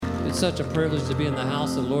It's such a privilege to be in the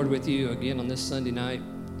house of the Lord with you again on this Sunday night.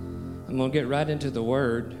 I'm going to get right into the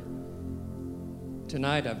Word.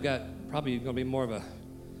 Tonight I've got probably going to be more of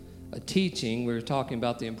a teaching. We were talking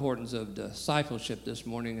about the importance of discipleship this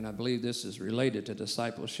morning, and I believe this is related to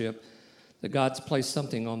discipleship, that God's placed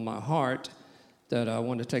something on my heart that I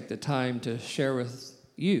want to take the time to share with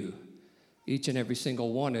you, each and every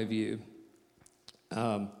single one of you.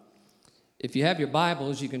 If you have your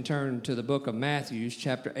Bibles, you can turn to the book of Matthew,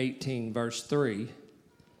 chapter 18, verse 3.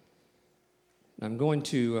 I'm going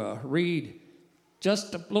to read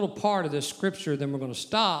just a little part of this scripture, then we're going to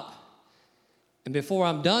stop. And before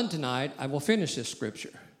I'm done tonight, I will finish this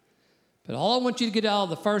scripture. But all I want you to get out of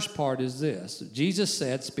the first part is this. Jesus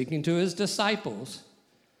said, speaking to his disciples,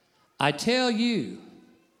 I tell you,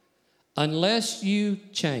 unless you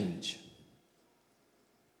change.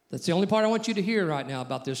 That's the only part I want you to hear right now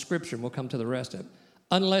about this scripture, and we'll come to the rest of it.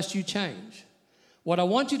 Unless you change. What I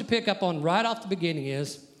want you to pick up on right off the beginning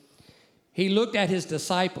is, he looked at his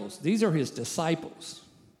disciples. These are his disciples.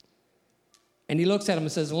 And he looks at them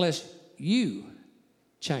and says, unless you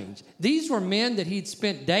change. These were men that he'd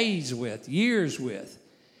spent days with, years with.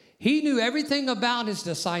 He knew everything about his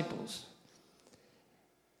disciples.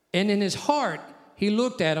 And in his heart, he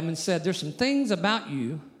looked at them and said, there's some things about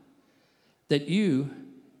you that you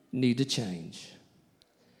need to change.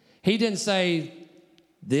 He didn't say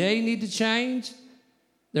they need to change.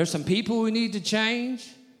 There's some people who need to change.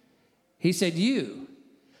 He said you.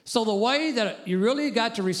 So the way that you really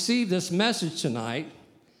got to receive this message tonight,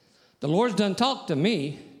 the Lord's done talked to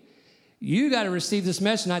me. You got to receive this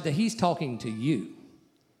message tonight that he's talking to you.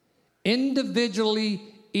 Individually,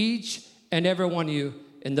 each and every one of you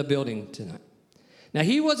in the building tonight. Now,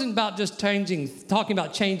 he wasn't about just talking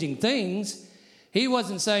about changing things. He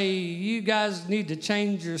wasn't saying, you guys need to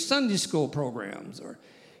change your Sunday school programs, or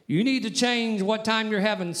you need to change what time you're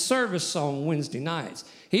having service on Wednesday nights.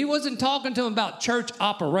 He wasn't talking to them about church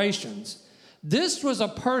operations. This was a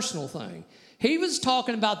personal thing. He was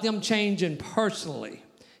talking about them changing personally.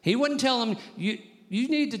 He wouldn't tell them, you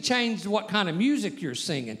need to change what kind of music you're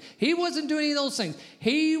singing. He wasn't doing any of those things.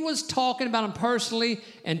 He was talking about them personally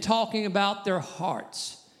and talking about their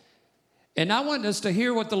hearts. And I want us to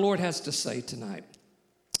hear what the Lord has to say tonight.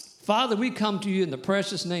 Father, we come to you in the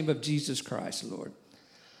precious name of Jesus Christ, Lord.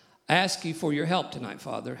 I ask you for your help tonight,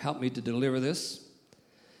 Father. Help me to deliver this.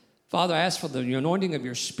 Father, I ask for the anointing of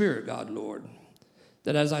your Spirit, God, Lord,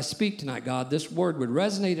 that as I speak tonight, God, this word would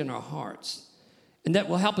resonate in our hearts, and that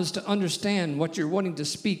will help us to understand what you're wanting to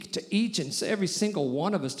speak to each and every single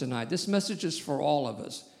one of us tonight. This message is for all of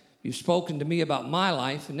us. You've spoken to me about my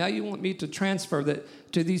life, and now you want me to transfer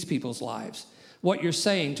that to these people's lives, what you're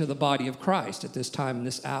saying to the body of Christ at this time and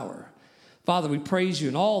this hour. Father, we praise you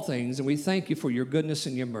in all things, and we thank you for your goodness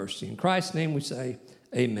and your mercy. In Christ's name we say,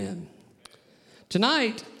 amen.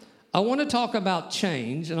 Tonight, I want to talk about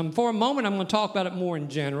change, and for a moment I'm going to talk about it more in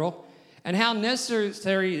general and how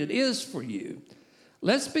necessary it is for you.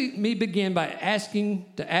 Let me begin by ask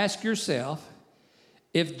yourself,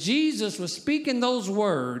 if Jesus was speaking those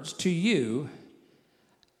words to you,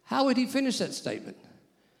 how would he finish that statement?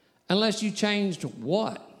 Unless you changed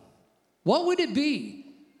what? What would it be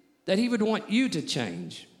that he would want you to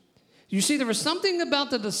change? You see, there was something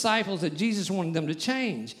about the disciples that Jesus wanted them to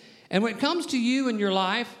change. And when it comes to you in your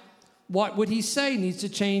life, what would he say needs to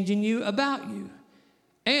change in you about you?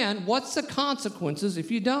 And what's the consequences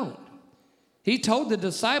if you don't? He told the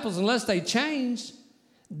disciples unless they changed,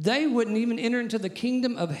 they wouldn't even enter into the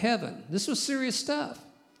kingdom of heaven. This was serious stuff.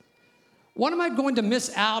 What am I going to miss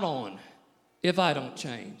out on if I don't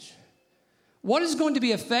change? What is going to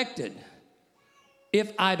be affected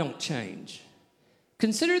if I don't change?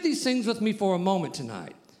 Consider these things with me for a moment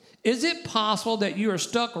tonight. Is it possible that you are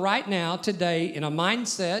stuck right now, today, in a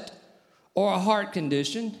mindset or a heart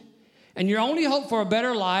condition, and your only hope for a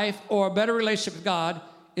better life or a better relationship with God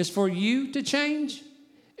is for you to change?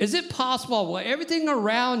 Is it possible, while everything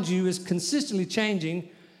around you is consistently changing,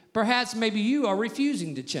 perhaps maybe you are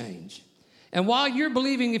refusing to change? And while you're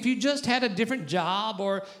believing if you just had a different job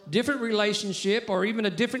or different relationship or even a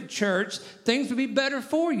different church, things would be better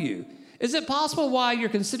for you. Is it possible while you're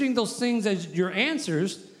considering those things as your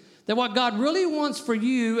answers, that what God really wants for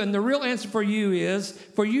you, and the real answer for you is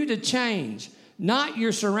for you to change, not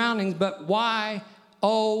your surroundings, but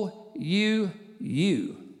you.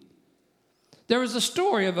 There was a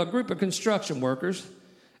story of a group of construction workers,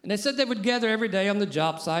 and they said they would gather every day on the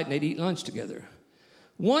job site and they'd eat lunch together.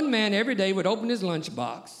 One man every day would open his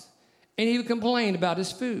lunchbox and he would complain about his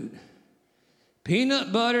food.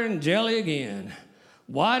 Peanut butter and jelly again.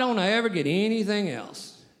 Why don't I ever get anything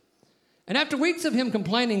else? And after weeks of him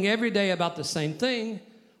complaining every day about the same thing,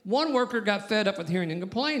 one worker got fed up with hearing him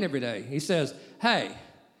complain every day. He says, hey,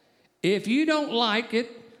 if you don't like it,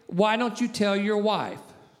 why don't you tell your wife?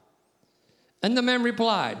 And the man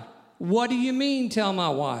replied, what do you mean tell my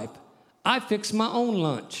wife? I fix my own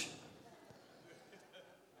lunch.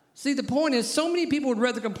 See, the point is so many people would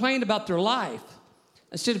rather complain about their life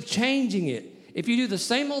instead of changing it. If you do the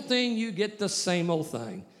same old thing, you get the same old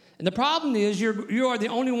thing. And the problem is you are the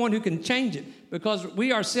only one who can change it, because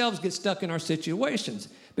we ourselves get stuck in our situations.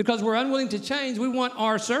 Because we're unwilling to change, we want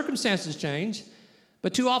our circumstances changed,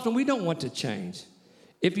 but too often we don't want to change.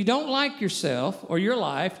 If you don't like yourself or your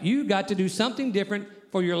life, you got to do something different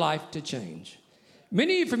for your life to change.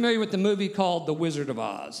 Many of you are familiar with the movie called The Wizard of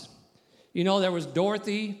Oz. You know, there was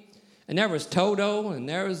Dorothy, and there was Toto, and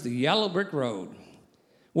there was the Yellow Brick Road,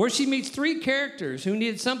 where she meets three characters who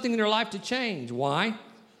needed something in their life to change. Why?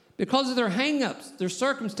 Because of their hang-ups, their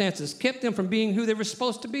circumstances kept them from being who they were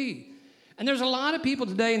supposed to be. And there's a lot of people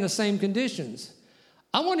today in the same conditions.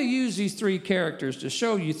 I want to use these three characters to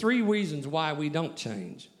show you three reasons why we don't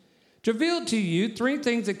change. To reveal to you three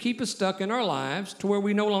things that keep us stuck in our lives to where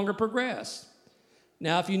we no longer progress.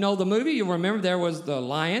 Now, if you know the movie, you'll remember there was the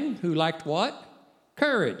lion who liked what?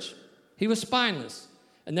 Courage. He was spineless.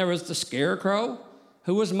 And there was the scarecrow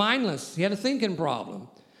who was mindless. He had a thinking problem.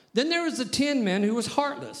 Then there was the Tin Man who was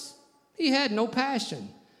heartless. He had no passion.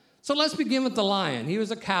 So let's begin with the lion. He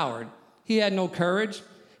was a coward. He had no courage.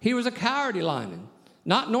 He was a cowardly lion.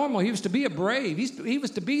 Not normal. He was to be a brave. He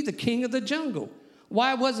was to be the king of the jungle.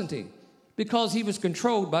 Why wasn't he? Because he was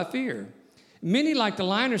controlled by fear. Many, like the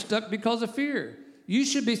lion, are stuck because of fear. You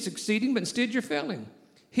should be succeeding, but instead you're failing.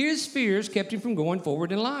 His fears kept him from going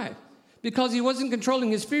forward in life. Because he wasn't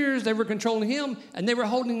controlling his fears, they were controlling him, and they were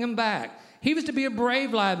holding him back. He was to be a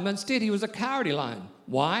brave lion, but instead he was a cowardly lion.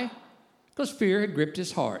 Why? Because fear had gripped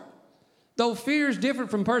his heart. Though fear is different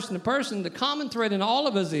from person to person, the common thread in all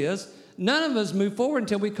of us is none of us move forward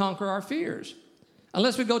until we conquer our fears.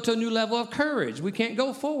 Unless we go to a new level of courage, we can't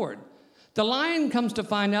go forward. The lion comes to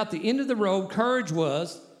find out the end of the road, courage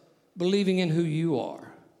was believing in who you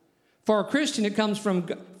are. For a Christian, it comes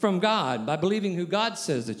from God by believing who God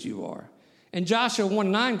says that you are. In Joshua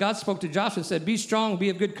 1:9, God spoke to Joshua and said, be strong, be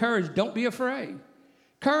of good courage, don't be afraid.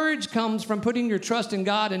 Courage comes from putting your trust in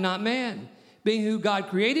God and not man, being who God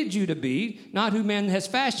created you to be, not who man has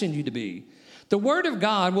fashioned you to be. The word of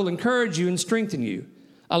God will encourage you and strengthen you.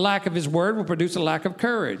 A lack of his word will produce a lack of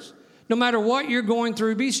courage. No matter what you're going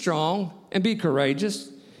through, be strong and be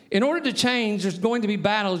courageous. In order to change, there's going to be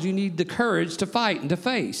battles you need the courage to fight and to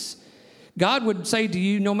face. God would say to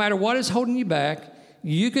you, no matter what is holding you back,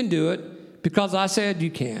 you can do it because I said you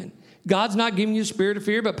can. God's not giving you a spirit of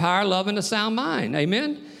fear, but power, love, and a sound mind.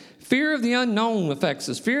 Amen? Fear of the unknown affects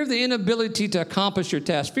us. Fear of the inability to accomplish your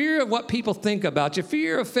task. Fear of what people think about you.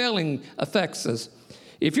 Fear of failing affects us.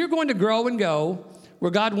 If you're going to grow and go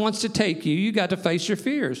where God wants to take you, you got to face your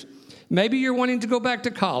fears. Maybe you're wanting to go back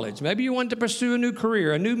to college. Maybe you want to pursue a new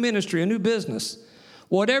career, a new ministry, a new business.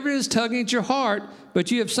 Whatever it is tugging at your heart, but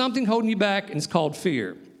you have something holding you back, and it's called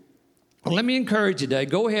fear. Well, let me encourage you today.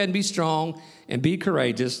 Go ahead and be strong and be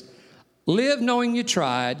courageous. Live knowing you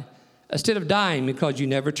tried instead of dying because you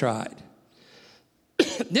never tried.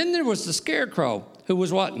 Then there was the scarecrow who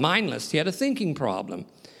was what? Mindless. He had a thinking problem.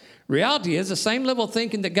 Reality is the same level of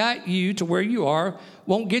thinking that got you to where you are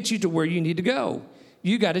won't get you to where you need to go.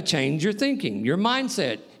 You got to change your thinking, your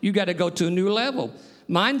mindset. You got to go to a new level.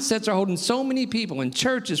 Mindsets are holding so many people and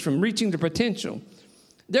churches from reaching their potential.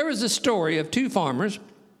 There was a story of two farmers.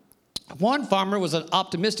 One farmer was an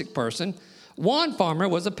optimistic person. One farmer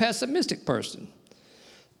was a pessimistic person.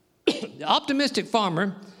 The optimistic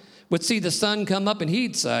farmer would see the sun come up and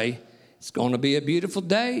he'd say, it's going to be a beautiful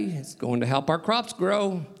day. It's going to help our crops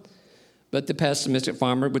grow. But the pessimistic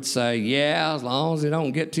farmer would say, yeah, as long as it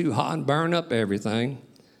don't get too hot and burn up everything.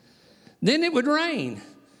 Then it would rain.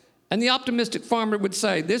 And the optimistic farmer would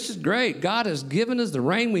say, this is great. God has given us the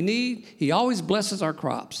rain we need. He always blesses our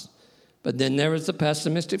crops. But then there was the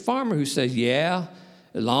pessimistic farmer who says, yeah,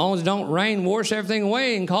 as long as it don't rain, wash everything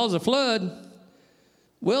away and cause a flood.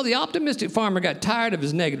 Well, the optimistic farmer got tired of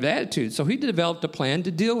his negative attitude, so he developed a plan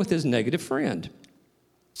to deal with his negative friend.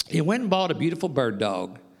 He went and bought a beautiful bird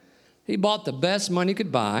dog. He bought the best money he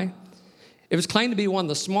could buy. It was claimed to be one of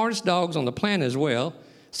the smartest dogs on the planet as well.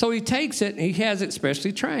 So he takes it and he has it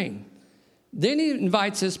specially trained. Then he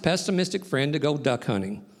invites his pessimistic friend to go duck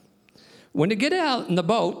hunting. When they get out in the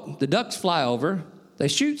boat, the ducks fly over, they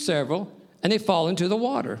shoot several, and they fall into the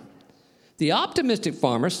water. The optimistic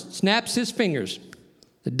farmer snaps his fingers.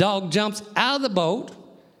 The dog jumps out of the boat.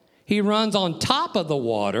 He runs on top of the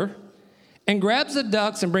water and grabs the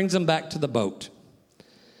ducks and brings them back to the boat.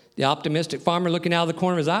 The optimistic farmer, looking out of the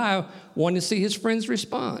corner of his eye, wanting to see his friend's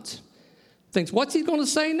response. Thinks, what's he going to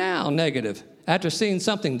say now, negative, after seeing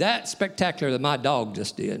something that spectacular that my dog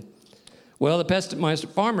just did? Well, the pessimistic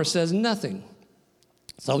farmer says nothing.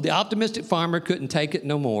 So the optimistic farmer couldn't take it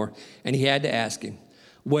no more, and he had to ask him,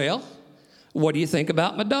 well, what do you think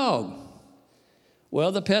about my dog?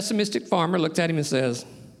 Well, the pessimistic farmer looked at him and says,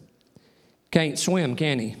 can't swim,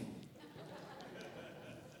 can he?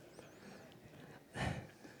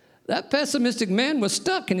 That pessimistic man was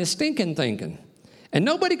stuck in his stinking thinking. And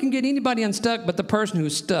nobody can get anybody unstuck but the person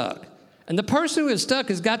who's stuck. And the person who is stuck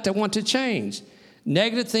has got to want to change.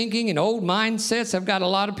 Negative thinking and old mindsets have got a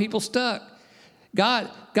lot of people stuck. God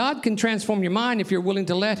can transform your mind if you're willing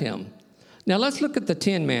to let him. Now let's look at the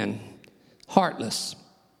Tin Man. Heartless.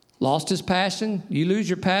 Lost his passion. You lose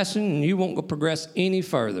your passion and you won't go progress any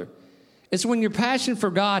further. It's when your passion for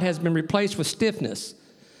God has been replaced with stiffness,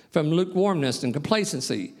 from lukewarmness and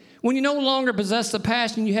complacency. When you no longer possess the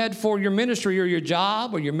passion you had for your ministry or your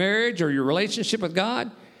job or your marriage or your relationship with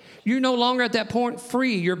God, you're no longer at that point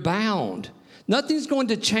free. You're bound. Nothing's going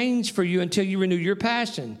to change for you until you renew your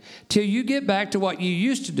passion, till you get back to what you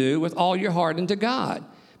used to do with all your heart into God.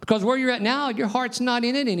 Because where you're at now, your heart's not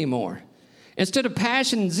in it anymore. Instead of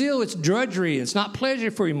passion and zeal, it's drudgery. It's not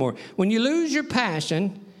pleasure for you anymore. When you lose your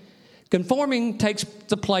passion, conforming takes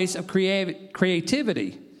the place of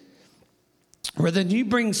creativity. Rather than you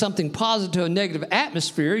bring something positive to a negative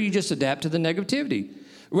atmosphere, you just adapt to the negativity.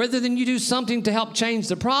 Rather than you do something to help change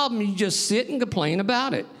the problem, you just sit and complain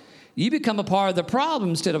about it. You become a part of the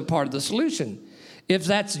problem instead of a part of the solution. If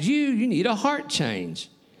that's you, you need a heart change.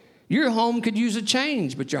 Your home could use a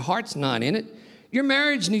change, but your heart's not in it. Your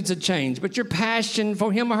marriage needs a change, but your passion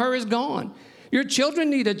for him or her is gone. Your children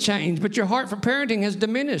need a change, but your heart for parenting has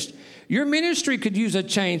diminished. Your ministry could use a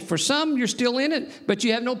change. For some, you're still in it, but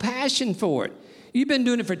you have no passion for it. You've been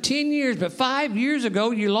doing it for 10 years, but 5 years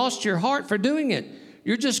ago, you lost your heart for doing it.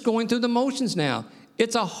 You're just going through the motions now.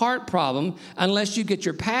 It's a heart problem. Unless you get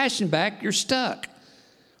your passion back, you're stuck.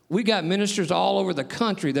 We got ministers all over the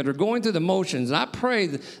country that are going through the motions, and I pray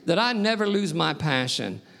that I never lose my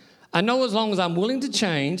passion. I know as long as I'm willing to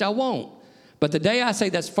change, I won't. But the day I say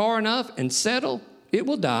that's far enough and settle, it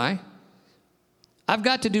will die. I've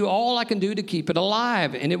got to do all I can do to keep it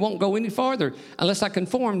alive, and it won't go any farther unless I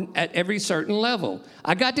conform at every certain level.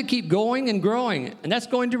 I got to keep going and growing, and that's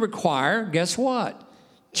going to require, guess what?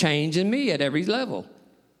 Change in me at every level.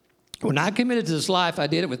 When I committed to this life, I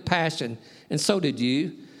did it with passion, and so did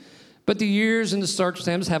you. But the years and the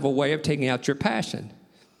circumstances have a way of taking out your passion.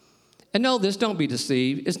 And know this, don't be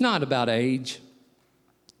deceived. It's not about age.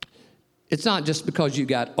 It's not just because you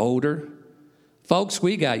got older. Folks,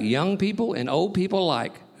 we got young people and old people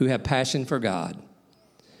alike who have passion for God.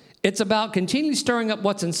 It's about continually stirring up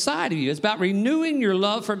what's inside of you. It's about renewing your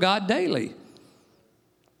love for God daily.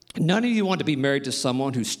 None of you want to be married to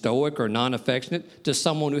someone who's stoic or non-affectionate, to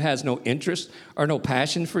someone who has no interest or no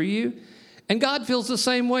passion for you. And God feels the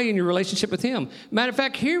same way in your relationship with him. Matter of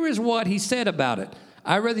fact, here is what he said about it.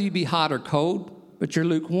 I'd rather you be hot or cold, but you're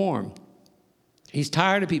lukewarm. He's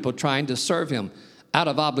tired of people trying to serve him out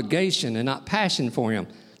of obligation and not passion for him.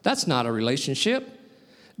 That's not a relationship.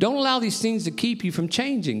 Don't allow these things to keep you from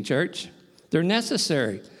changing, church. They're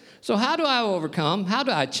necessary. So how do I overcome? How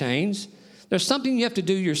do I change? There's something you have to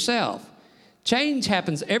do yourself. Change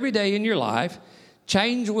happens every day in your life.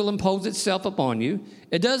 Change will impose itself upon you.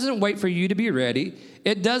 It doesn't wait for you to be ready.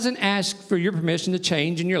 It doesn't ask for your permission to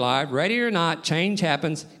change in your life. Ready or not, change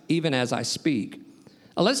happens even as I speak.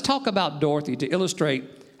 Now, let's talk about Dorothy to illustrate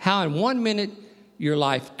how in 1 minute your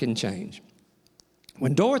life can change.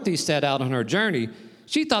 When Dorothy set out on her journey,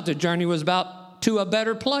 she thought the journey was about to a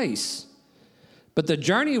better place. But the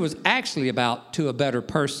journey was actually about to a better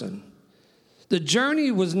person. The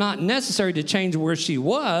journey was not necessary to change where she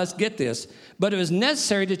was, get this, but it was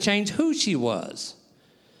necessary to change who she was.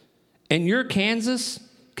 And your Kansas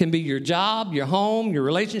can be your job, your home, your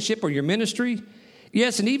relationship, or your ministry.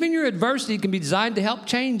 Yes, and even your adversity can be designed to help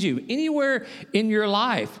change you anywhere in your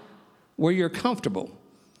life where you're comfortable.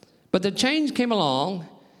 But the change came along,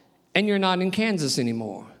 and you're not in Kansas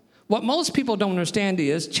anymore. What most people don't understand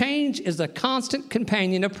is change is a constant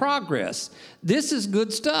companion of progress. This is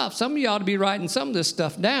good stuff. Some of you ought to be writing some of this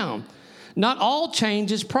stuff down. Not all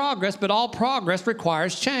change is progress, but all progress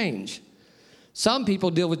requires change. Some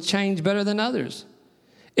people deal with change better than others.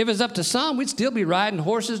 If it's up to some, we'd still be riding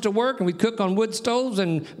horses to work, and we'd cook on wood stoves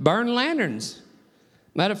and burn lanterns.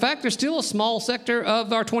 Matter of fact, there's still a small sector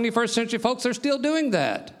of our 21st century folks that are still doing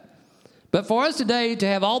that. But for us today to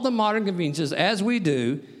have all the modern conveniences as we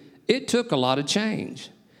do, it took a lot of change.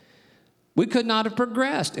 We could not have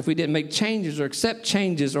progressed if we didn't make changes or accept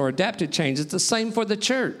changes or adapted changes. It's the same for the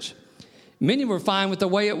church. Many were fine with the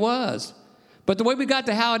way it was. But the way we got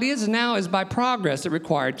to how it is now is by progress that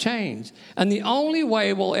required change. And the only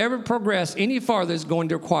way we'll ever progress any farther is going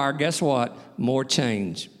to require, guess what? More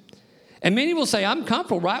change. And many will say, I'm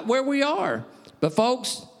comfortable right where we are. But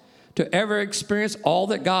folks, to ever experience all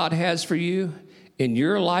that God has for you in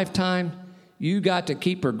your lifetime, you got to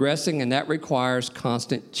keep progressing, and that requires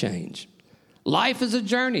constant change. Life is a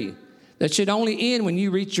journey that should only end when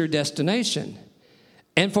you reach your destination.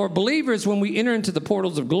 And for believers, when we enter into the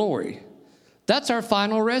portals of glory, that's our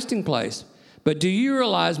final resting place. But do you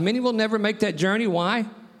realize many will never make that journey? Why?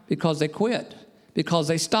 Because they quit, because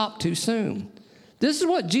they stopped too soon. This is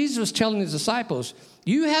what Jesus was telling his disciples.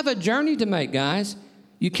 You have a journey to make, guys.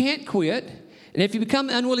 You can't quit. And if you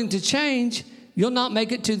become unwilling to change, you'll not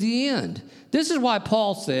make it to the end. This is why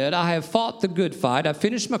Paul said, I have fought the good fight. I've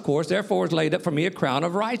finished my course. Therefore is laid up for me a crown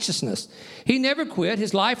of righteousness. He never quit.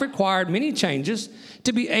 His life required many changes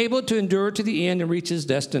to be able to endure to the end and reach his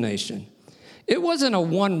destination. It wasn't a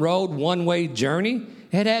one-road, one-way journey.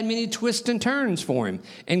 It had many twists and turns for him,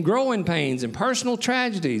 and growing pains and personal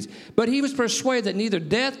tragedies. But he was persuaded that neither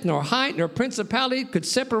death nor height nor principality could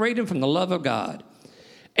separate him from the love of God.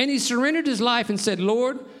 And he surrendered his life and said,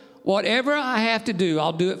 Lord, whatever I have to do,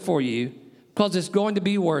 I'll do it for you, because it's going to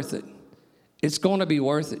be worth it. It's going to be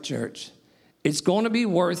worth it, church. It's going to be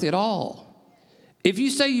worth it all. If you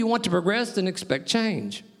say you want to progress, then expect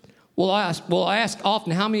change. We'll ask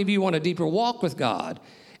often, how many of you want a deeper walk with God?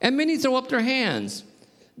 And many throw up their hands.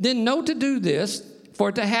 Then know to do this, for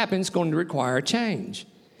it to happen, it's going to require change.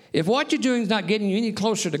 If what you're doing is not getting you any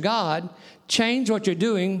closer to God, change what you're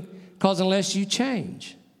doing, because unless you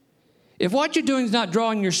change. If what you're doing is not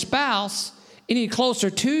drawing your spouse any closer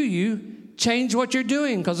to you, change what you're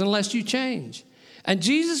doing, because unless you change. And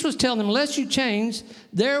Jesus was telling them, unless you change,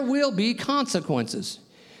 there will be consequences.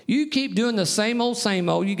 You keep doing the same old,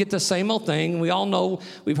 you get the same old thing. We all know,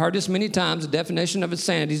 we've heard this many times, the definition of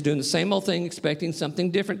insanity is doing the same old thing, expecting something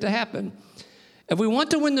different to happen. If we want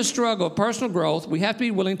to win the struggle of personal growth, we have to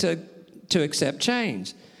be willing to accept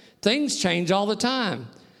change. Things change all the time.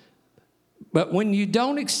 But when you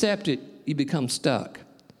don't accept it, you become stuck.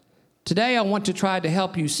 Today, I want to try to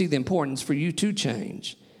help you see the importance for you to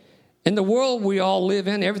change. In the world we all live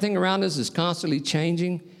in, everything around us is constantly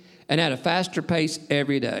changing and at a faster pace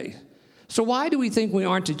every day. So why do we think we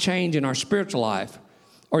aren't to change in our spiritual life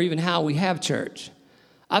or even how we have church?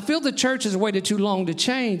 I feel the church has waited too long to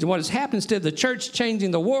change. And what has happened, instead of the church changing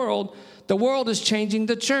the world is changing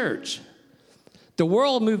the church. The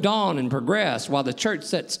world moved on and progressed while the church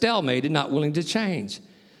sat stalemate and not willing to change.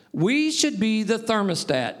 We should be the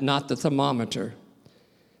thermostat, not the thermometer.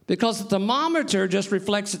 Because the thermometer just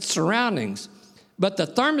reflects its surroundings, but the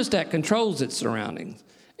thermostat controls its surroundings.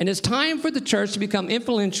 And it's time for the church to become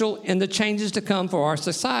influential in the changes to come for our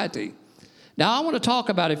society. Now, I want to talk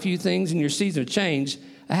about a few things in your season of change,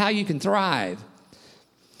 how you can thrive.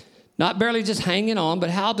 Not barely just hanging on, but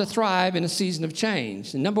how to thrive in a season of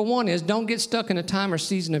change. And number one is, don't get stuck in a time or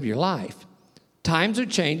season of your life. Times are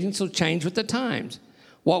changing, so change with the times.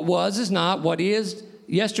 What was is not. What is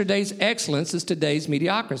yesterday's excellence is today's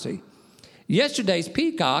mediocrity. Yesterday's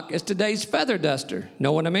peacock is today's feather duster.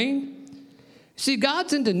 Know what I mean? See,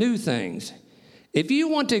 God's into new things. If you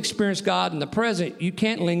want to experience God in the present, you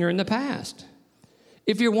can't linger in the past.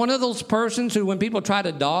 If you're one of those persons who, when people try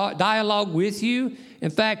to dialogue with you,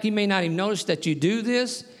 in fact, you may not even notice that you do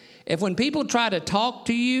this. If when people try to talk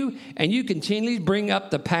to you and you continually bring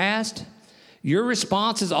up the past, your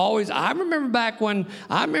response is always, I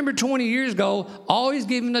remember 20 years ago, always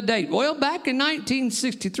giving a date. Well, back in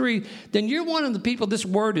 1963, then you're one of the people this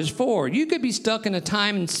word is for. You could be stuck in a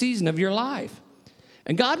time and season of your life.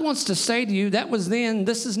 And God wants to say to you, that was then,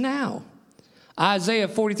 this is now. Isaiah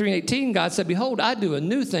 43:18, God said, behold, I do a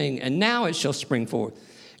new thing, and now it shall spring forth.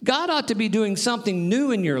 God ought to be doing something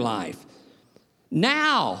new in your life.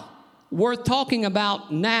 Now, worth talking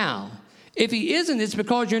about now. If he isn't, it's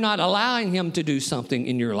because you're not allowing him to do something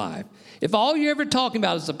in your life. If all you're ever talking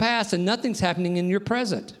about is the past and nothing's happening in your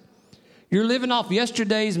present, you're living off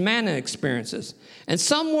yesterday's manna experiences. And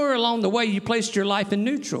somewhere along the way, you placed your life in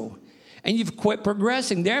neutral. And you've quit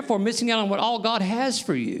progressing, therefore missing out on what all God has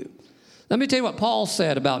for you. Let me tell you what Paul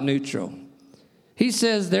said about neutral. He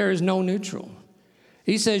says there is no neutral.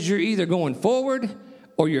 He says you're either going forward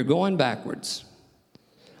or you're going backwards.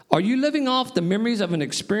 Are you living off the memories of an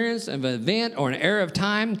experience, of an event, or an era of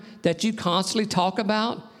time that you constantly talk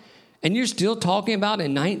about, and you're still talking about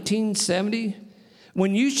in 1970,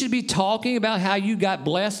 when you should be talking about how you got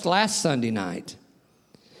blessed last Sunday night?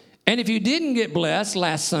 And if you didn't get blessed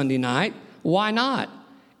last Sunday night, Why not?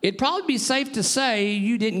 It'd probably be safe to say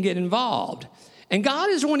you didn't get involved. And God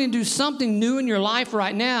is wanting to do something new in your life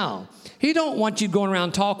right now. He don't want you going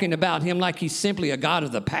around talking about him like he's simply a God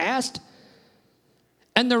of the past.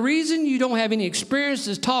 And the reason you don't have any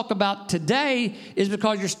experiences to talk about today is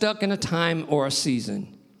because you're stuck in a time or a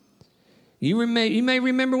season. You may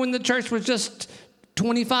remember when the church was just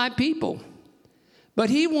 25 people. But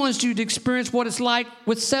he wants you to experience what it's like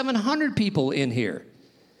with 700 people in here.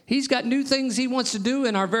 He's got new things he wants to do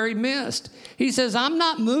in our very midst. He says, I'm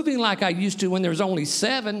not moving like I used to when there was only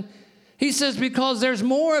 7. He says, because there's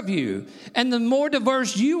more of you. And the more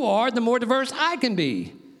diverse you are, the more diverse I can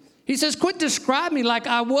be. He says, quit describing me like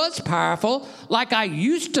I was powerful, like I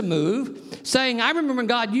used to move, saying, I remember when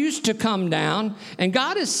God used to come down. And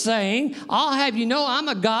God is saying, I'll have you know I'm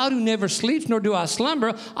a God who never sleeps, nor do I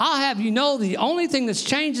slumber. I'll have you know the only thing that's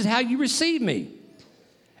changed is how you receive me.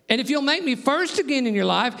 And if you'll make me first again in your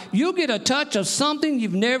life, you'll get a touch of something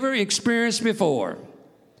you've never experienced before.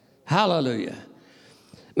 Hallelujah.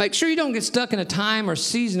 Make sure you don't get stuck in a time or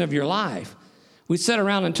season of your life. We sit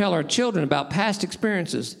around and tell our children about past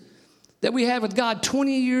experiences that we had with God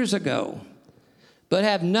 20 years ago, but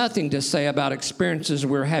have nothing to say about experiences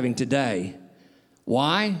we're having today.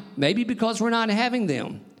 Why? Maybe because we're not having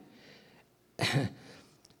them.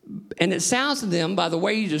 And it sounds to them, by the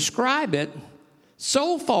way you describe it,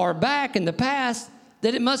 so far back in the past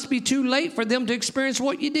that it must be too late for them to experience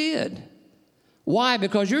what you did. Why?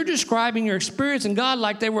 Because you're describing your experience in God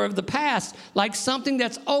like they were of the past, like something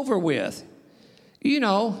that's over with. You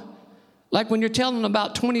know, like when you're telling them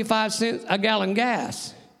about 25 cents a gallon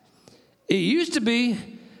gas. It used to be,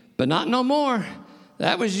 but not no more.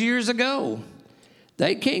 That was years ago.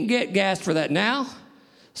 They can't get gas for that now.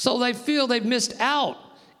 So they feel they've missed out.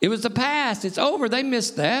 It was the past. It's over. They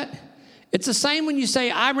missed that. It's the same when you say,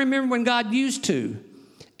 I remember when God used to,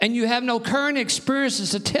 and you have no current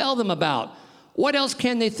experiences to tell them about. What else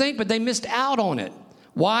can they think? But they missed out on it.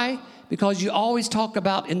 Why? Because you always talk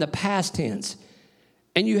about in the past tense.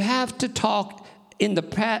 And you have to talk in the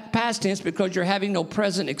past tense because you're having no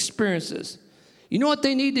present experiences. You know what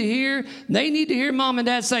they need to hear? They need to hear mom and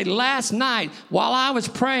dad say, last night while I was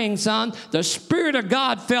praying, son, the Spirit of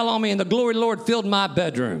God fell on me and the glory of the Lord filled my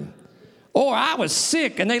bedroom. Or I was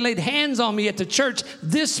sick and they laid hands on me at the church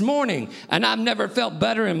this morning and I've never felt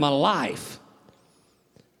better in my life.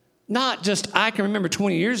 Not just I can remember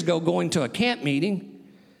 20 years ago going to a camp meeting.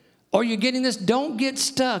 Or you're getting this, don't get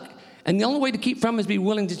stuck. And the only way to keep from it is be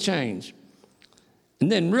willing to change. And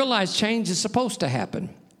then realize change is supposed to happen.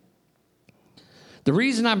 The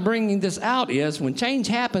reason I'm bringing this out is when change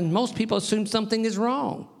happens, most people assume something is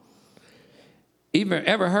wrong.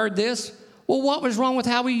 Ever heard this? Well, what was wrong with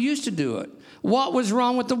how we used to do it? What was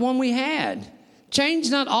wrong with the one we had? Change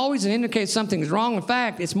is not always an indicator something is wrong. In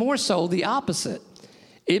fact, it's more so the opposite.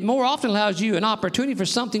 It more often allows you an opportunity for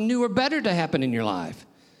something new or better to happen in your life.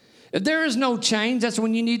 If there is no change, that's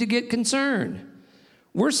when you need to get concerned.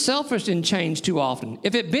 We're selfish in change too often.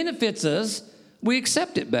 If it benefits us, we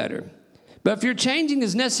accept it better. But if your changing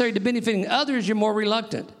is necessary to benefiting others, you're more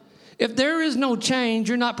reluctant. If there is no change,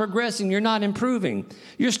 you're not progressing, you're not improving.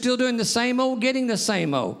 You're still doing the same old, getting the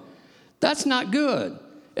same old. That's not good.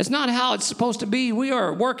 It's not how it's supposed to be. We are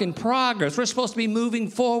a work in progress. We're supposed to be moving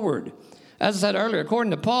forward. As I said earlier, according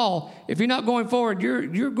to Paul, if you're not going forward,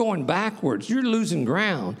 you're going backwards. You're losing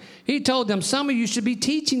ground. He told them, some of you should be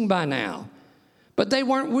teaching by now. But they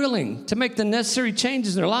weren't willing to make the necessary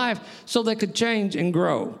changes in their life so they could change and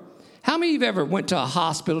grow. How many of you ever went to a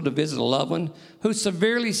hospital to visit a loved one who's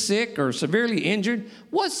severely sick or severely injured?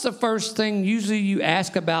 What's the first thing usually you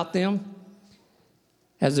ask about them?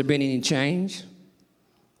 Has there been any change?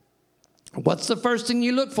 What's the first thing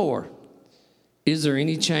you look for? Is there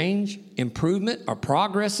any change, improvement, or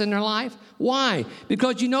progress in their life? Why?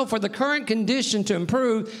 Because you know for the current condition to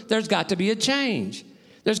improve, there's got to be a change.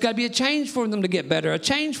 There's got to be a change for them to get better, a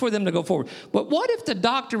change for them to go forward. But what if the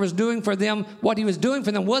doctor was doing for them what he was doing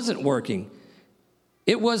for them wasn't working?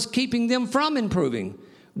 It was keeping them from improving.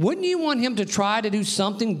 Wouldn't you want him to try to do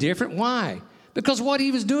something different? Why? Because what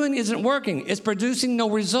he was doing isn't working. It's producing no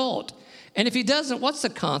result. And if he doesn't, what's the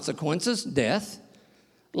consequences? Death.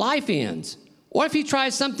 Life ends. What if he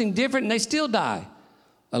tries something different and they still die?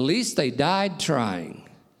 At least they died trying.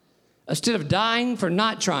 Instead of dying for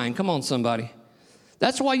not trying. Come on, somebody.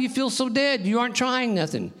 That's why you feel so dead. You aren't trying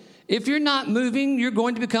nothing. If you're not moving, you're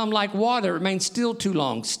going to become like water. It remains still too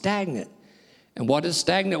long, stagnant. And what does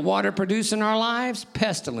stagnant water produce in our lives?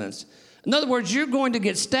 Pestilence. In other words, you're going to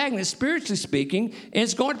get stagnant, spiritually speaking, and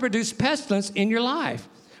it's going to produce pestilence in your life,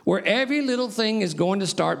 where every little thing is going to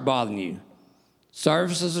start bothering you.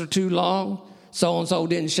 Services are too long. So-and-so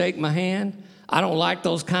didn't shake my hand. I don't like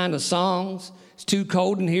those kind of songs. It's too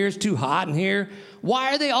cold in here. It's too hot in here.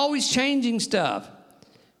 Why are they always changing stuff?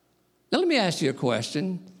 Now, let me ask you a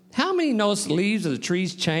question. How many notice the leaves of the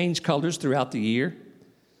trees change colors throughout the year?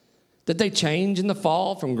 That they change in the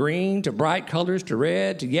fall from green to bright colors to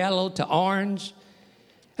red to yellow to orange?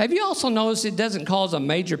 Have you also noticed it doesn't cause a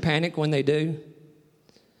major panic when they do?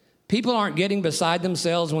 People aren't getting beside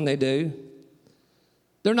themselves when they do.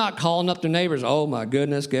 They're not calling up their neighbors, oh my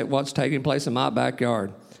goodness, get what's taking place in my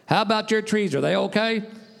backyard. How about your trees? Are they okay?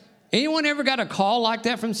 Anyone ever got a call like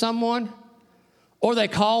that from someone? Or they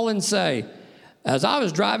call and say, as I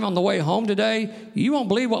was driving on the way home today, you won't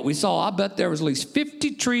believe what we saw. I bet there was at least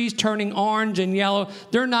 50 trees turning orange and yellow.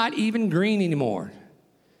 They're not even green anymore.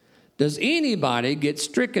 Does anybody get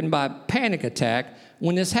stricken by panic attack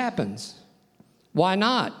when this happens? Why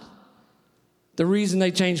not? The reason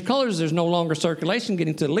they change colors is there's no longer circulation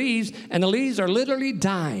getting to the leaves, and the leaves are literally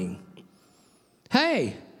dying.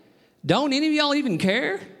 Hey, don't any of y'all even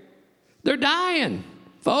care? They're dying,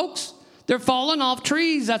 folks. They're falling off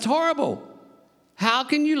trees. That's horrible. How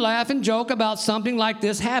can you laugh and joke about something like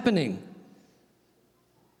this happening?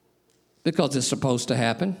 Because it's supposed to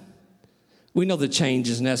happen. We know the change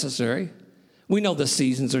is necessary. We know the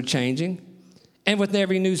seasons are changing. And with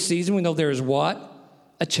every new season, we know there is what?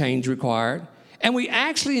 A change required. And we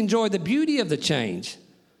actually enjoy the beauty of the change.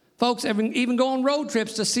 Folks even go on road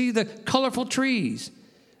trips to see the colorful trees.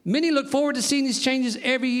 Many look forward to seeing these changes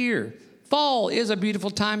every year. Fall is a beautiful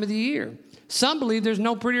time of the year. Some believe there's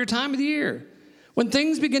no prettier time of the year. When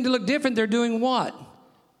things begin to look different, they're doing what?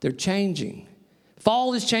 They're changing.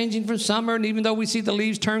 Fall is changing from summer, and even though we see the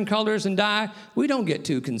leaves turn colors and die, we don't get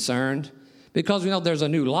too concerned because we know there's a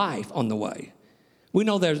new life on the way. We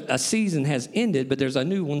know there's a season has ended, but there's a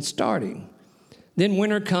new one starting. Then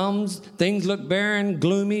winter comes, things look barren,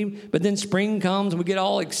 gloomy, but then spring comes, and we get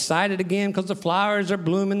all excited again because the flowers are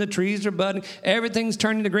blooming, the trees are budding, everything's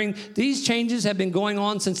turning to green. These changes have been going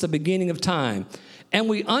on since the beginning of time. And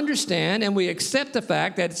we understand and we accept the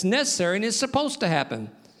fact that it's necessary and it's supposed to happen.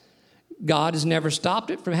 God has never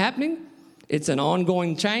stopped it from happening. It's an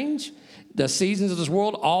ongoing change. The seasons of this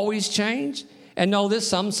world always change. And know this,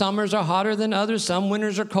 some summers are hotter than others, some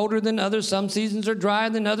winters are colder than others, some seasons are drier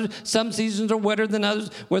than others, some seasons are wetter than others.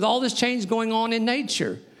 With all this change going on in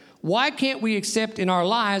nature, why can't we accept in our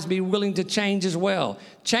lives be willing to change as well?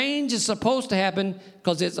 Change is supposed to happen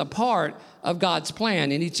because it's a part of God's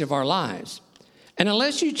plan in each of our lives. And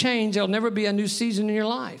unless you change, there'll never be a new season in your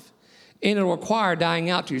life. And it'll require dying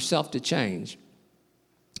out to yourself to change.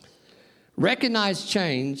 Recognize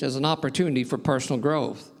change as an opportunity for personal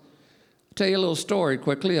growth. I'll tell you a little story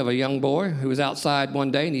quickly of a young boy who was outside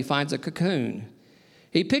one day and he finds a cocoon.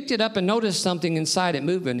 He picked it up and noticed something inside it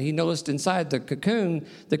moving. He noticed inside the cocoon,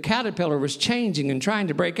 the caterpillar was changing and trying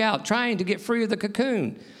to break out, trying to get free of the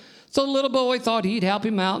cocoon. So the little boy thought he'd help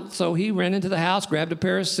him out. So he ran into the house, grabbed a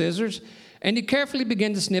pair of scissors, and he carefully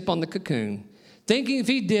began to snip on the cocoon, thinking if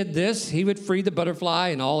he did this, he would free the butterfly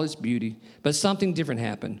in all its beauty. But something different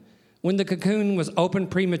happened. When the cocoon was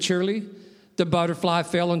opened prematurely, the butterfly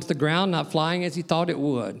fell into the ground, not flying as he thought it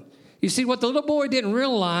would. You see, what the little boy didn't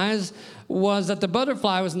realize was that the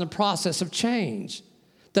butterfly was in the process of change,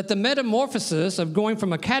 that the metamorphosis of going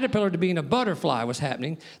from a caterpillar to being a butterfly was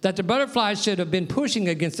happening, that the butterfly should have been pushing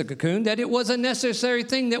against the cocoon, that it was a necessary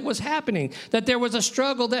thing that was happening, that there was a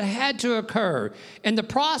struggle that had to occur. In the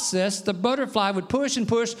process, the butterfly would push and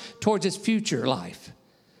push towards its future life,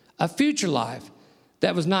 a future life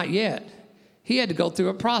that was not yet. He had to go through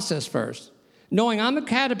a process first. Knowing I'm a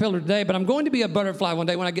caterpillar today, but I'm going to be a butterfly one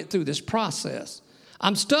day when I get through this process.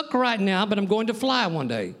 I'm stuck right now, but I'm going to fly one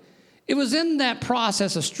day. It was in that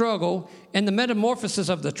process of struggle and the metamorphosis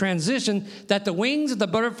of the transition that the wings of the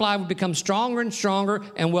butterfly would become stronger and stronger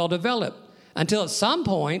and well-developed until at some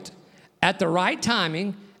point, at the right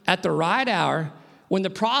timing, at the right hour, when the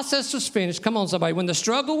process was finished, come on somebody, when the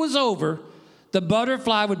struggle was over, the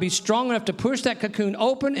butterfly would be strong enough to push that cocoon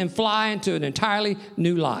open and fly into an entirely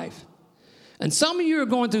new life. And some of you are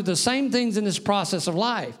going through the same things in this process of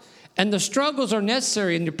life. And the struggles are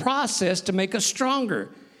necessary in the process to make us stronger.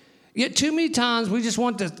 Yet too many times we just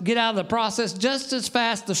want to get out of the process just as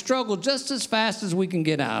fast, the struggle just as fast as we can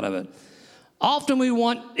get out of it. Often we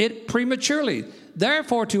want it prematurely.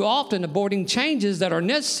 Therefore, too often aborting changes that are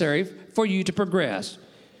necessary for you to progress.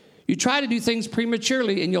 You try to do things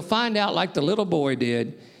prematurely and you'll find out like the little boy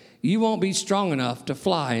did, you won't be strong enough to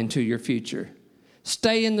fly into your future.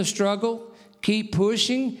 Stay in the struggle. Keep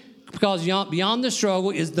pushing, because beyond the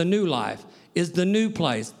struggle is the new life, is the new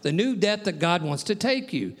place, the new depth that God wants to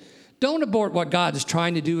take you. Don't abort what God is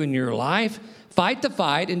trying to do in your life. Fight the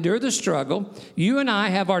fight, endure the struggle. You and I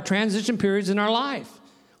have our transition periods in our life.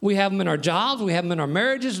 We have them in our jobs, we have them in our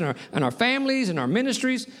marriages, in our families, in our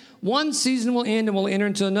ministries. One season will end and we'll enter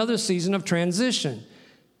into another season of transition.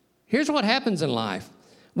 Here's what happens in life.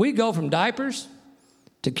 We go from diapers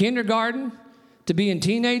to kindergarten to being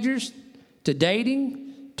teenagers to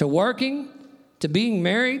dating to working to being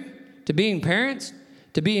married to being parents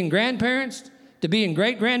to being grandparents to being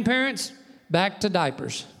great-grandparents, back to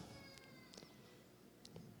diapers.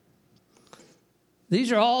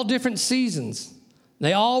 These are all different seasons.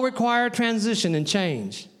 They all require transition and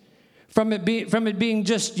change. From it being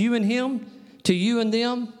just you and him to you and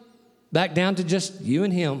them, back down to just you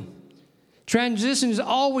and him. Transition isn't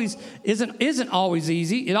always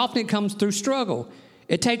easy. It often comes through struggle.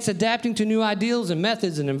 It takes adapting to new ideals and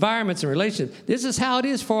methods and environments and relationships. This is how it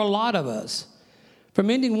is for a lot of us. From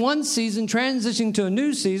ending one season, transitioning to a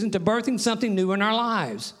new season, to birthing something new in our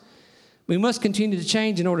lives. We must continue to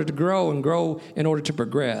change in order to grow and grow in order to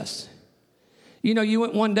progress. You know, you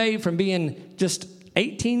went one day from being just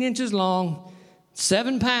 18 inches long,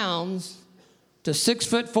 7 pounds, to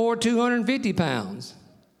 6'4", 250 pounds.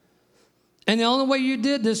 And the only way you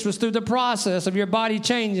did this was through the process of your body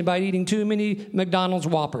changing by eating too many McDonald's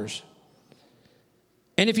Whoppers.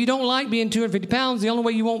 And if you don't like being 250 pounds, the only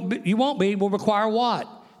way you won't be will require what?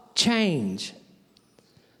 Change.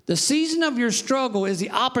 The season of your struggle is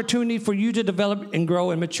the opportunity for you to develop and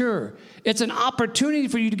grow and mature. It's an opportunity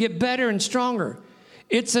for you to get better and stronger.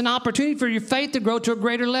 It's an opportunity for your faith to grow to a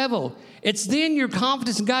greater level. It's then your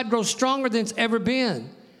confidence in God grows stronger than it's ever been.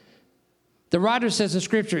 The writer says in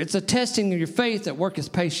Scripture, it's a testing of your faith that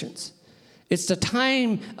worketh patience. It's the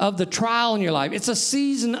time of the trial in your life. It's a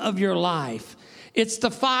season of your life. It's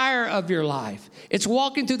the fire of your life. It's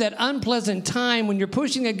walking through that unpleasant time when you're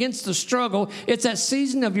pushing against the struggle. It's that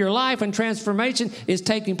season of your life when transformation is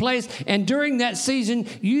taking place. And during that season,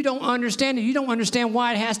 you don't understand it. You don't understand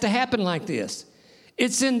why it has to happen like this.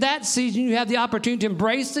 It's in that season you have the opportunity to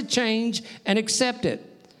embrace the change and accept it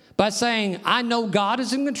by saying, I know God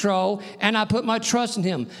is in control and I put my trust in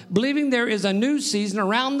him, believing there is a new season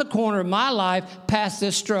around the corner of my life past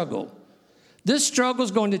this struggle. This struggle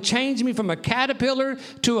is going to change me from a caterpillar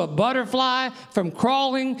to a butterfly, from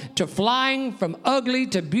crawling to flying, from ugly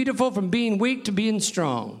to beautiful, from being weak to being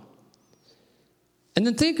strong. And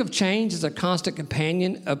then think of change as a constant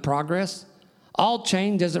companion of progress. All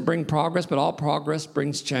change doesn't bring progress, but all progress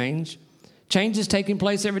brings change. Change is taking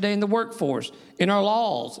place every day in the workforce, in our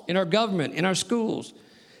laws, in our government, in our schools.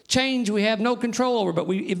 Change we have no control over, but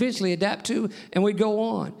we eventually adapt to and we go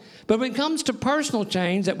on. But when it comes to personal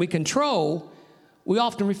change that we control, we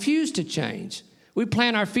often refuse to change. We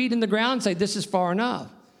plant our feet in the ground and say, this is far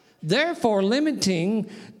enough. Therefore, limiting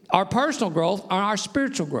our personal growth or our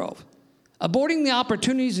spiritual growth. Aborting the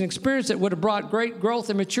opportunities and experience that would have brought great growth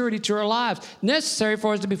and maturity to our lives, necessary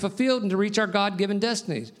for us to be fulfilled and to reach our God-given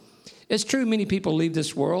destinies. It's true many people leave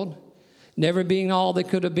this world, never being all they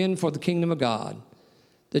could have been for the kingdom of God.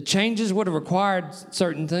 The changes would have required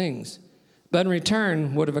certain things, but in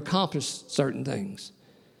return would have accomplished certain things.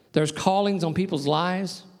 There's callings on people's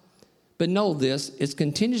lives, but know this, it's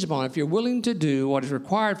contingent upon if you're willing to do what is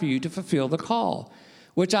required for you to fulfill the call,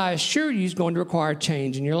 which I assure you is going to require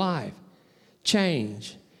change in your life.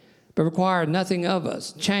 Change, but require nothing of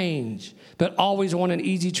us. Change, but always want an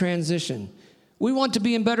easy transition. We want to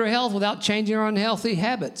be in better health without changing our unhealthy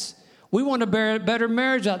habits. We want a better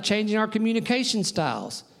marriage without changing our communication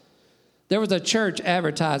styles. There was a church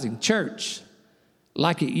advertising, church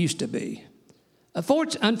like it used to be.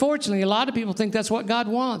 Unfortunately, a lot of people think that's what God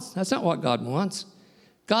wants. That's not what God wants.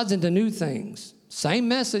 God's into new things. Same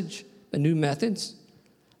message, but new methods.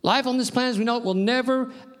 Life on this planet, as we know it, will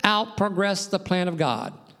never out-progress the plan of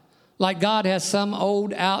God. Like God has some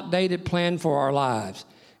old, outdated plan for our lives.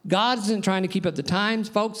 God isn't trying to keep up the times,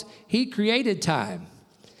 folks. He created time.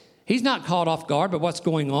 He's not caught off guard by what's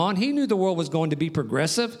going on. He knew the world was going to be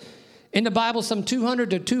progressive. In the Bible, some 200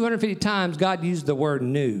 to 250 times, God used the word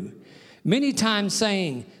new. Many times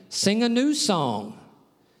saying, sing a new song.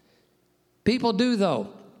 People do, though.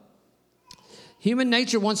 Human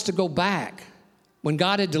nature wants to go back. When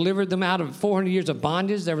God had delivered them out of 400 years of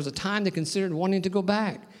bondage, there was a time they considered wanting to go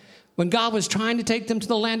back. When God was trying to take them to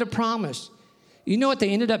the land of promise. You know what they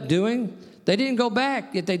ended up doing? They didn't go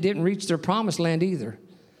back, yet they didn't reach their promised land either.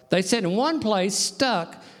 They sat in one place,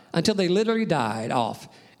 stuck, until they literally died off.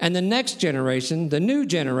 And the next generation, the new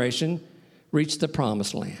generation, reached the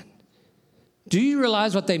promised land. Do you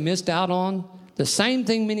realize what they missed out on? The same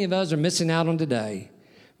thing many of us are missing out on today.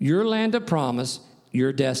 Your land of promise,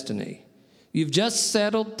 your destiny. You've just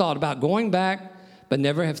thought about going back, but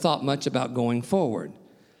never have thought much about going forward.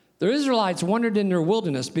 The Israelites wandered in their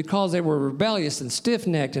wilderness because they were rebellious and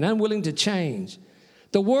stiff-necked and unwilling to change.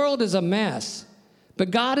 The world is a mess, but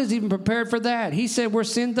God is even prepared for that. He said, where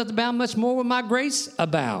sin doth abound, much more will my grace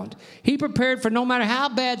abound. He prepared for no matter how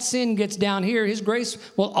bad sin gets down here, his grace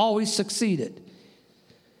will always succeed it.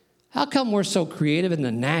 How come we're so creative in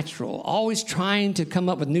the natural, always trying to come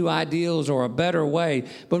up with new ideals or a better way,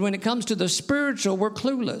 but when it comes to the spiritual, we're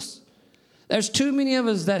clueless? There's too many of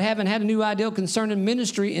us that haven't had a new ideal concerning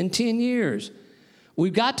ministry in 10 years.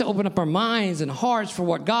 We've got to open up our minds and hearts for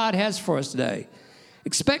what God has for us today.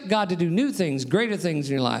 Expect God to do new things, greater things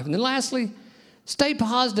in your life. And then lastly, stay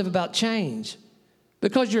positive about change,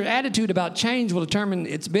 because your attitude about change will determine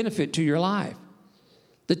its benefit to your life.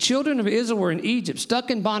 The children of Israel were in Egypt,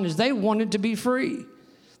 stuck in bondage. They wanted to be free.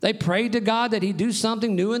 They prayed to God that he'd do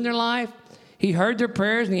something new in their life. He heard their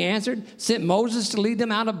prayers and he answered, sent Moses to lead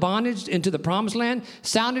them out of bondage into the promised land.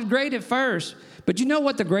 Sounded great at first. But you know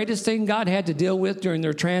what the greatest thing God had to deal with during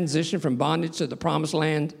their transition from bondage to the promised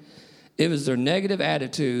land? It was their negative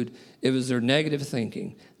attitude. It was their negative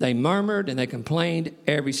thinking. They murmured and they complained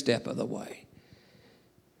every step of the way.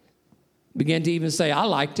 Began to even say, I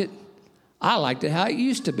liked it. I liked it how it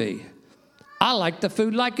used to be. I liked the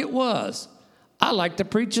food like it was. I liked the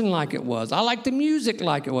preaching like it was. I liked the music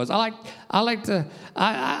like it was. I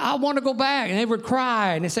want to go back. And they would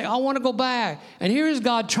cry and they say, I want to go back. And here is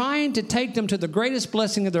God trying to take them to the greatest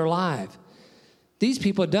blessing of their life. These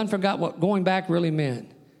people had done forgot what going back really meant.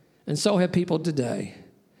 And so have people today.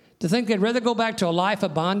 To think they'd rather go back to a life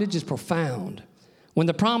of bondage is profound, when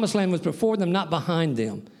the promised land was before them, not behind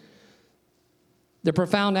them. Their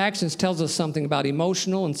profound actions tells us something about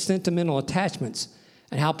emotional and sentimental attachments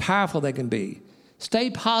and how powerful they can be.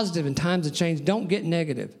 Stay positive in times of change. Don't get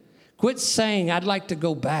negative. Quit saying, I'd like to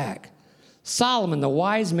go back. Solomon, the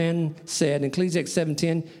wise man, said in Ecclesiastes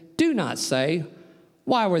 7:10, do not say,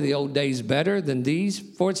 why were the old days better than these?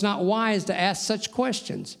 For it's not wise to ask such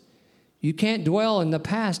questions. You can't dwell in the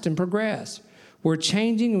past and progress. We're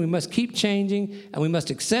changing, and we must keep changing, and we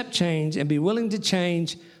must accept change and be willing to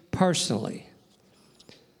change personally.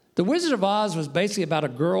 The Wizard of Oz was basically about a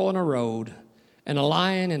girl on a road and a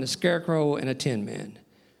lion and a scarecrow and a tin man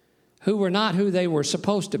who were not who they were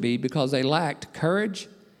supposed to be because they lacked courage,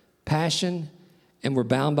 passion, and were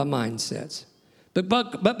bound by mindsets.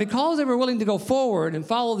 But because they were willing to go forward and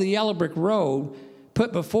follow the yellow brick road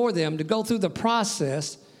put before them to go through the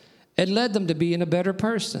process, it led them to being a better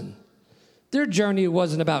person. Their journey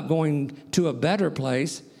wasn't about going to a better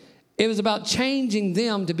place. It was about changing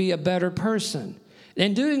them to be a better person.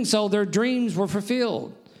 In doing so, their dreams were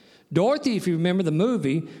fulfilled. Dorothy, if you remember the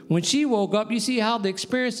movie, when she woke up, you see how the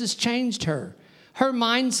experiences changed her. Her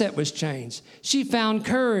mindset was changed. She found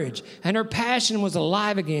courage, and her passion was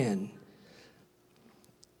alive again.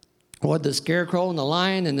 What did the scarecrow and the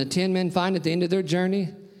lion and the tin men find at the end of their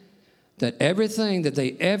journey? That everything that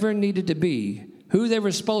they ever needed to be, who they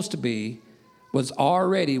were supposed to be, was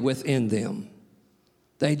already within them.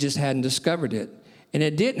 They just hadn't discovered it. And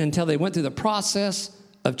it didn't until they went through the process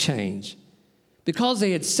of change. Because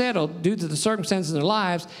they had settled due to the circumstances in their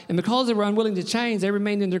lives, and because they were unwilling to change, they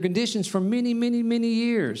remained in their conditions for many, many, many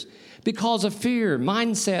years. Because of fear,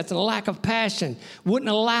 mindsets, and a lack of passion wouldn't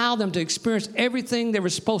allow them to experience everything they were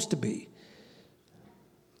supposed to be.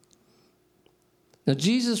 Now,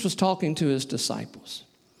 Jesus was talking to his disciples.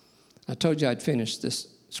 I told you I'd finish this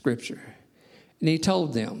scripture. And he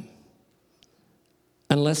told them,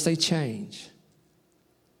 unless they change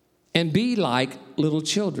and be like little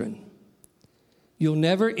children, you'll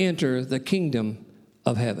never enter the kingdom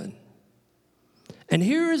of heaven. And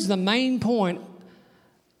here is the main point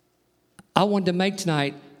I wanted to make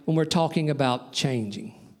tonight when we're talking about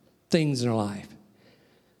changing things in our life.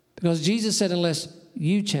 Because Jesus said, unless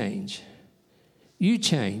you change,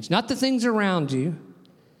 not the things around you,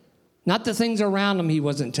 not the things around them he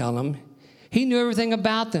wasn't telling them. He knew everything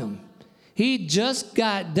about them. He just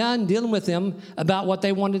got done dealing with them about what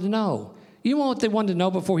they wanted to know. You know what they wanted to know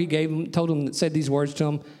before he told them, said these words to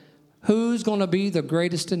them? Who's going to be the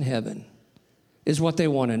greatest in heaven is what they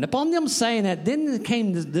wanted. And upon them saying that, then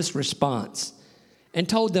came this response and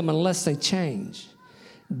told them unless they change.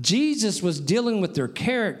 Jesus was dealing with their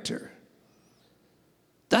character.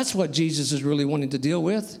 That's what Jesus is really wanting to deal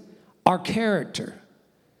with, our character.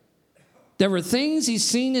 There were things he's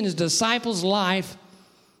seen in his disciples' life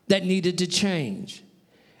that needed to change.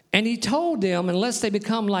 And he told them, unless they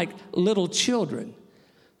become like little children.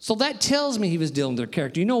 So that tells me he was dealing with their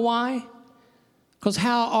character. You know why? Because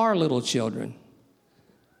how are little children?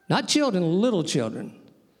 Not children, little children.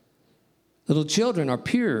 Little children are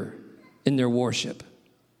pure in their worship.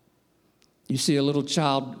 You see a little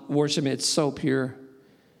child worshiping, it's so pure.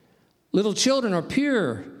 Little children are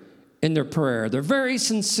pure in their prayer. They're very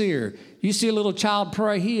sincere. You see a little child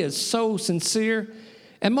pray, he is so sincere.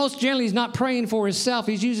 And most generally, he's not praying for himself.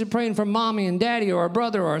 He's usually praying for mommy and daddy or a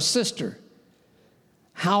brother or a sister.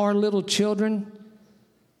 How are little children?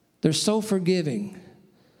 They're so forgiving.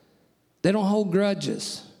 They don't hold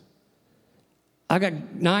grudges. I got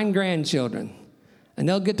 9 grandchildren, and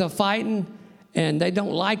they'll get to fighting, and they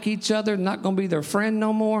don't like each other, not going to be their friend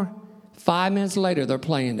no more. 5 minutes later, they're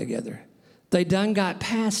playing together. They done got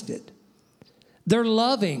past it. They're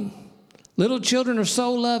loving. Little children are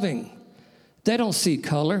so loving. They don't see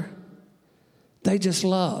color. They just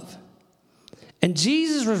love. And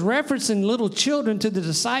Jesus was referencing little children to the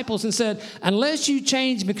disciples and said, unless you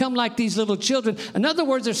change, become like these little children. In other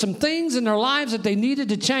words, there's some things in their lives that they needed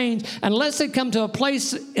to change. Unless they come to a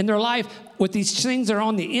place in their life with these things that are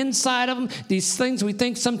on the inside of them, these things we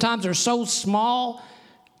think sometimes are so small,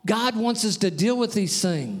 God wants us to deal with these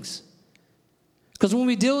things. Because when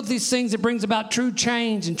we deal with these things, it brings about true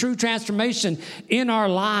change and true transformation in our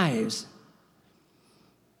lives.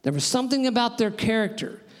 There was something about their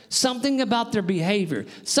character, something about their behavior,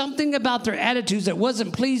 something about their attitudes that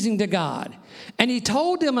wasn't pleasing to God. And he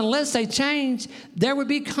told them unless they changed, there would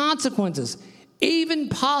be consequences, even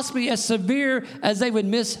possibly as severe as they would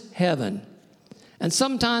miss heaven. And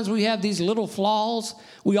sometimes we have these little flaws.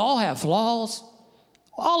 We all have flaws.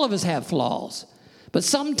 All of us have flaws. But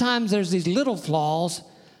sometimes there's these little flaws,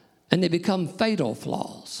 and they become fatal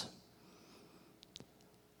flaws.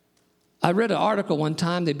 I read an article one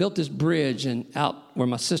time. They built this bridge out where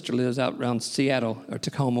my sister lives, out around Seattle or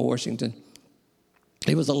Tacoma, Washington.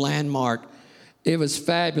 It was a landmark. It was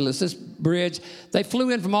fabulous. This bridge, they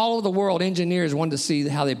flew in from all over the world. Engineers wanted to see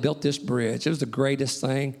how they built this bridge. It was the greatest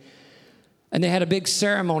thing. And they had a big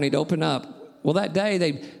ceremony to open up. Well, that day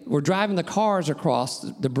they were driving the cars across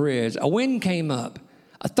the bridge. A wind came up,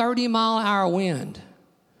 a 30-mile-an-hour wind,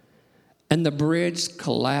 and the bridge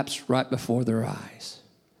collapsed right before their eyes.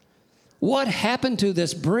 What happened to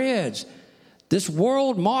this bridge? This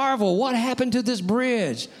world marvel, what happened to this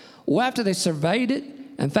bridge? Well, after they surveyed it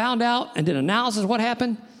and found out and did analysis, what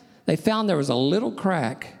happened? They found there was a little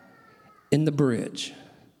crack in the bridge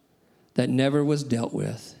that never was dealt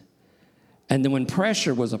with. And then when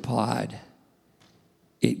pressure was applied,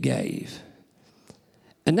 it gave.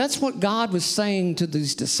 And that's what God was saying to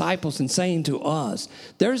these disciples and saying to us.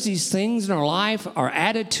 There's these things in our life, our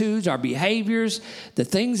attitudes, our behaviors, the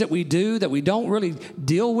things that we do that we don't really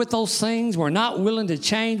deal with those things. We're not willing to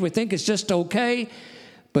change. We think it's just okay.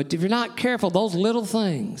 But if you're not careful, those little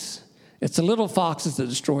things, it's the little foxes that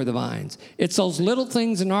destroy the vines. It's those little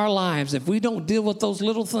things in our lives. If we don't deal with those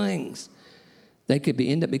little things, they could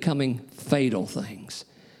end up becoming fatal things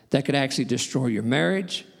that could actually destroy your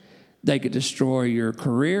marriage. They could destroy your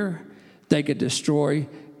career. They could destroy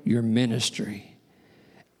your ministry.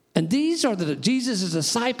 And these are Jesus'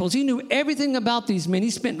 disciples. He knew everything about these men. He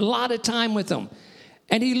spent a lot of time with them.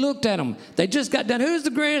 And he looked at them. They just got done. Who's the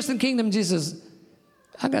greatest in the kingdom? Jesus,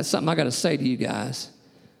 I got something I got to say to you guys.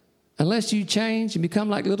 Unless you change and become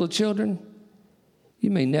like little children, you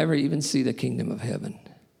may never even see the kingdom of heaven.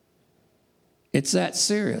 It's that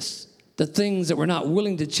serious. The things that we're not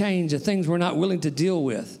willing to change, the things we're not willing to deal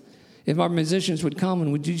with. If our musicians would come,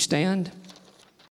 and would you stand?